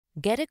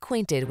Get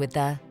acquainted with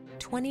the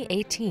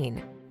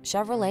 2018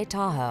 Chevrolet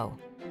Tahoe.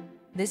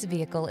 This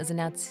vehicle is an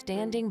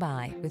outstanding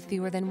buy with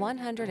fewer than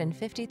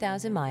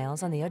 150,000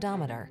 miles on the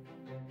odometer.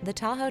 The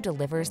Tahoe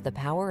delivers the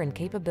power and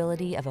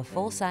capability of a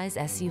full-size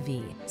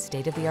SUV,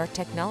 state-of-the-art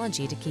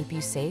technology to keep you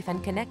safe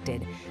and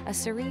connected, a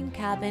serene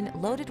cabin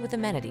loaded with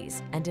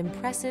amenities, and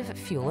impressive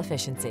fuel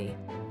efficiency.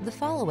 The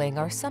following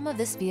are some of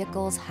this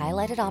vehicle's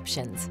highlighted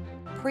options: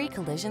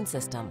 pre-collision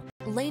system,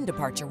 lane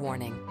departure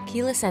warning,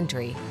 keyless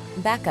entry,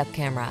 backup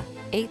camera,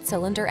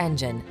 8-cylinder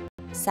engine,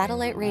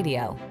 satellite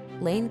radio,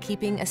 lane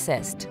keeping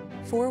assist,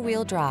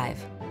 4-wheel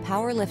drive,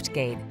 power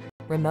liftgate,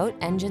 remote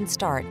engine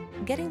start.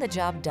 Getting the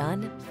job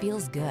done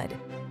feels good.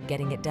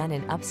 Getting it done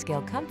in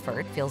upscale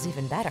comfort feels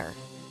even better.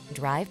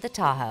 Drive the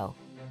Tahoe.